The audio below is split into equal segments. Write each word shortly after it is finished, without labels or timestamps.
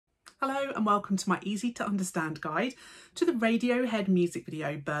Hello and welcome to my easy to understand guide to the Radiohead music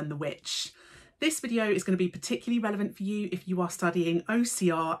video Burn the Witch. This video is going to be particularly relevant for you if you are studying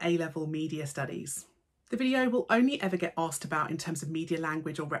OCR A-level media studies. The video will only ever get asked about in terms of media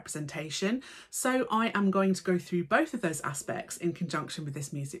language or representation, so I am going to go through both of those aspects in conjunction with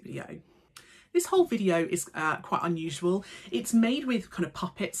this music video. This whole video is quite unusual. It's made with kind of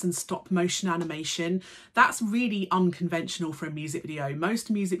puppets and stop motion animation. That's really unconventional for a music video. Most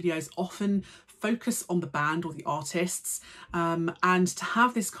music videos often focus on the band or the artists, and to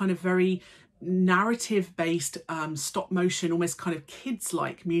have this kind of very narrative-based stop motion, almost kind of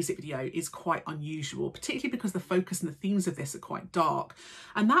kids-like music video is quite unusual, particularly because the focus and the themes of this are quite dark.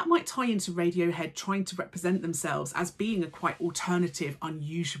 And that might tie into Radiohead trying to represent themselves as being a quite alternative,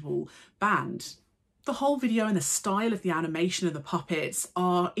 unusual band. The whole video and the style of the animation and the puppets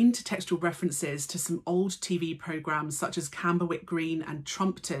are intertextual references to some old TV programmes such as Camberwick Green and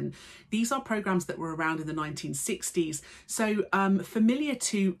Trumpton. These are programmes that were around in the 1960s, so familiar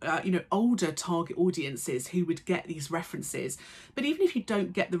to older target audiences who would get these references. But even if you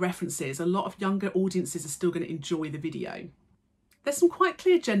don't get the references, a lot of younger audiences are still going to enjoy the video. There's some quite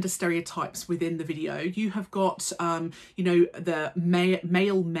clear gender stereotypes within the video. You have got, the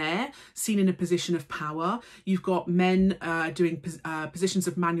male mayor seen in a position of power. You've got men doing positions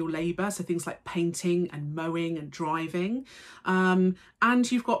of manual labour, so things like painting and mowing and driving.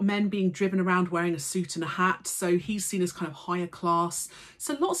 And you've got men being driven around wearing a suit and a hat, so he's seen as kind of higher class.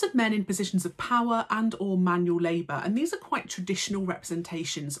 So lots of men in positions of power and or manual labour, and these are quite traditional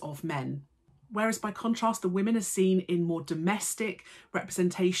representations of men. Whereas by contrast, the women are seen in more domestic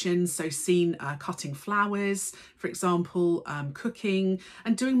representations, so seen cutting flowers, for example, cooking,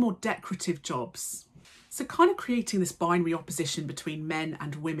 and doing more decorative jobs. So kind of creating this binary opposition between men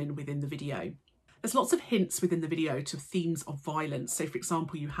and women within the video. There's lots of hints within the video to themes of violence. So for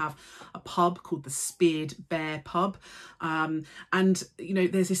example, you have a pub called the Speared Bear Pub. And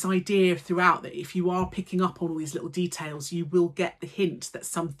there's this idea throughout that if you are picking up on all these little details, you will get the hint that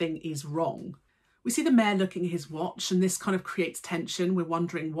something is wrong. We see the mayor looking at his watch, and this kind of creates tension. We're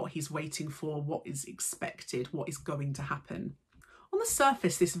wondering what he's waiting for, what is expected, what is going to happen. On the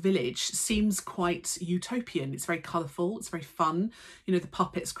surface, this village seems quite utopian. It's very colourful, it's very fun. The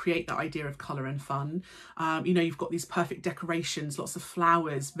puppets create that idea of colour and fun. You've got these perfect decorations, lots of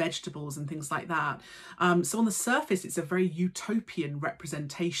flowers, vegetables and things like that. So on the surface, it's a very utopian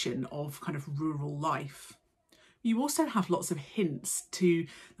representation of kind of rural life. You also have lots of hints to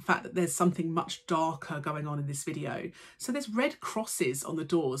the fact that there's something much darker going on in this video. So there's red crosses on the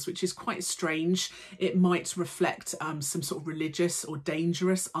doors, which is quite strange. It might reflect some sort of religious or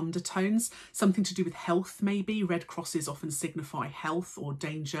dangerous undertones, something to do with health maybe. Red crosses often signify health or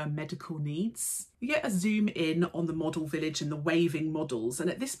danger, medical needs. You get a zoom in on the model village and the waving models, and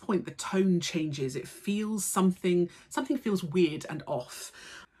at this point the tone changes. It feels something feels weird and off.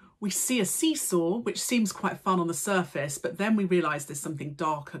 We see a seesaw, which seems quite fun on the surface, but then we realise there's something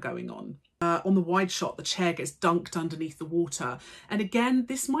darker going on. On the wide shot, the chair gets dunked underneath the water. And again,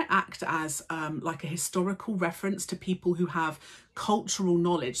 this might act as like a historical reference to people who have cultural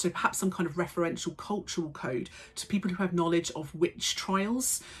knowledge. So perhaps some kind of referential cultural code to people who have knowledge of witch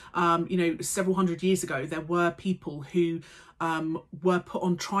trials. Several hundred years ago, there were people who were put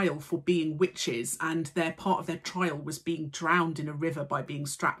on trial for being witches, and part of their trial was being drowned in a river by being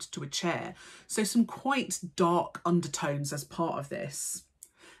strapped to a chair. So some quite dark undertones as part of this.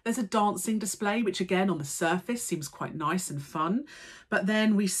 There's a dancing display, which again on the surface seems quite nice and fun. But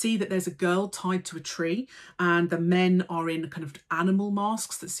then we see that there's a girl tied to a tree, and the men are in kind of animal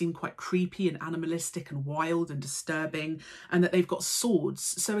masks that seem quite creepy and animalistic and wild and disturbing, and that they've got swords.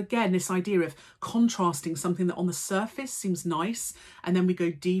 So again, this idea of contrasting something that on the surface seems nice, and then we go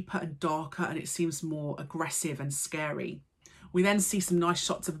deeper and darker and it seems more aggressive and scary. We then see some nice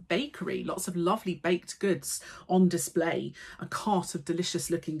shots of a bakery, lots of lovely baked goods on display, a cart of delicious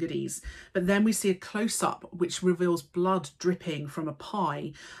looking goodies. But then we see a close-up which reveals blood dripping from a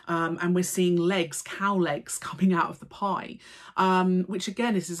pie, and we're seeing legs, cow legs coming out of the pie, which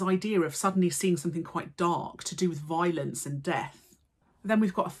again is this idea of suddenly seeing something quite dark to do with violence and death. Then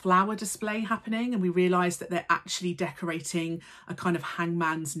we've got a flower display happening, and we realise that they're actually decorating a kind of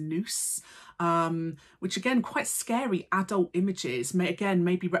hangman's noose, which again, quite scary adult images,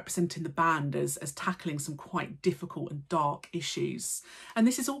 maybe representing the band as tackling some quite difficult and dark issues. And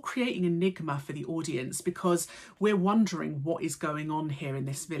this is all creating enigma for the audience because we're wondering what is going on here in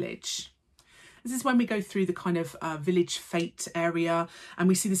this village. This is when we go through the kind of village fete area, and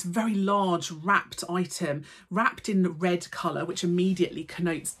we see this very large wrapped item, wrapped in red colour, which immediately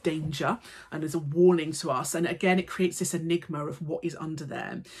connotes danger and is a warning to us. And again, it creates this enigma of what is under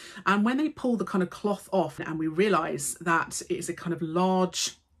there. And when they pull the kind of cloth off and we realise that it is a kind of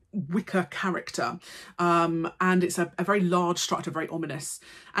large wicker character, and it's a very large structure, very ominous,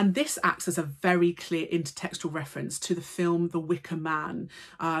 and this acts as a very clear intertextual reference to the film The Wicker Man.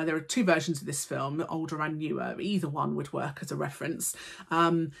 There are two versions of this film, older and newer. Either one would work as a reference,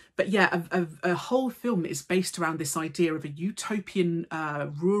 but yeah, a whole film is based around this idea of a utopian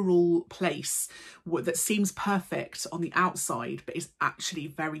rural place that seems perfect on the outside but is actually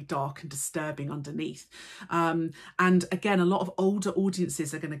very dark and disturbing underneath. And again, a lot of older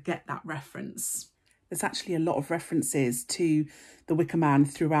audiences are going to get that reference. There's actually a lot of references to The Wicker Man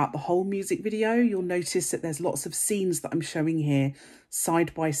throughout the whole music video. You'll notice that there's lots of scenes that I'm showing here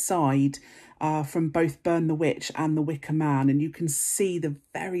side by side from both Burn the Witch and The Wicker Man, and you can see the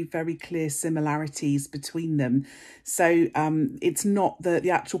very, very clear similarities between them. So it's not the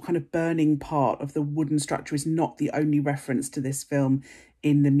actual kind of burning part of the wooden structure is not the only reference to this film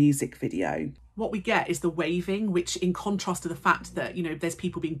in the music video. What we get is the waving, which in contrast to the fact that, you know, there's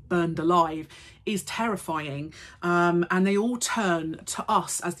people being burned alive, is terrifying. And they all turn to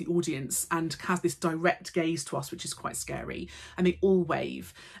us as the audience and cast this direct gaze to us, which is quite scary. And they all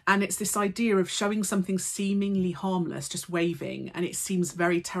wave. And it's this idea of showing something seemingly harmless, just waving. And it seems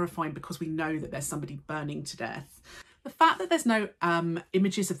very terrifying because we know that there's somebody burning to death. The fact that there's no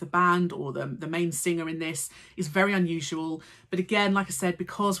images of the band or the main singer in this is very unusual. But again, like I said,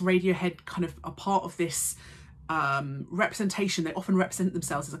 because Radiohead kind of are part of this representation, they often represent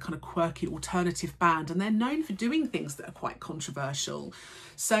themselves as a kind of quirky alternative band, and they're known for doing things that are quite controversial.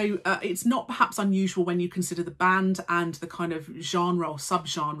 So it's not perhaps unusual when you consider the band and the kind of genre or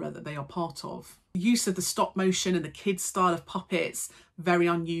subgenre that they are part of. The use of the stop motion and the kids style of puppets, very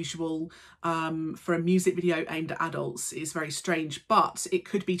unusual for a music video aimed at adults, is very strange, but it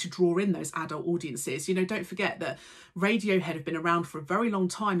could be to draw in those adult audiences. You know, don't forget that Radiohead have been around for a very long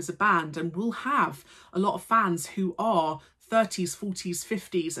time as a band and will have a lot of fans who are 30s, 40s,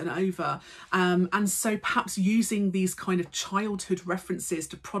 50s and over. And so perhaps using these kind of childhood references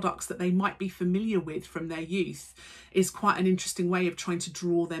to products that they might be familiar with from their youth is quite an interesting way of trying to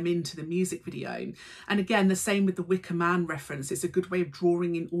draw them into the music video. And again, the same with the Wicker Man reference. It's a good way of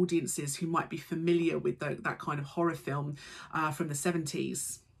drawing in audiences who might be familiar with that kind of horror film from the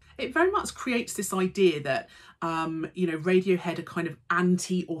 70s. It very much creates this idea that, you know, Radiohead are kind of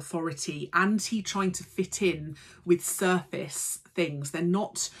anti-authority, anti-trying to fit in with surface things. They're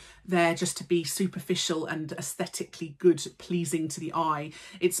not there just to be superficial and aesthetically good, pleasing to the eye.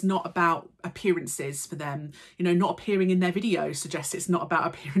 It's not about appearances for them. You know, not appearing in their video suggests it's not about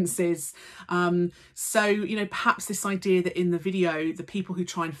appearances. So, you know, perhaps this idea that in the video, the people who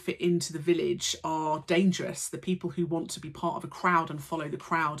try and fit into the village are dangerous. The people who want to be part of a crowd and follow the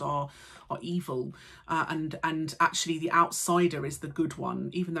crowd are evil, and actually the outsider is the good one.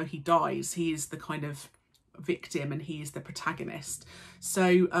 Even though he dies, he is the kind of victim and he is the protagonist.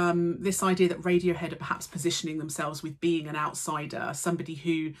 So this idea that Radiohead are perhaps positioning themselves with being an outsider, somebody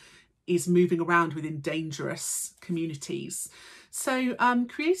who is moving around within dangerous communities. So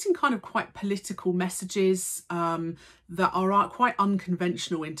creating kind of quite political messages that are quite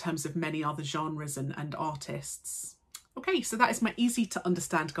unconventional in terms of many other genres and artists. Okay, so that is my easy to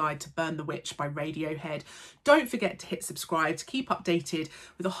understand guide to Burn the Witch by Radiohead. Don't forget to hit subscribe to keep updated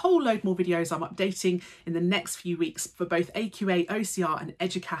with a whole load more videos I'm updating in the next few weeks for both AQA, OCR and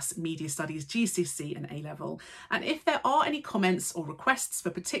Educast Media Studies, GCSE and A-Level. And if there are any comments or requests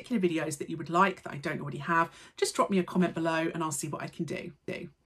for particular videos that you would like that I don't already have, just drop me a comment below and I'll see what I can do.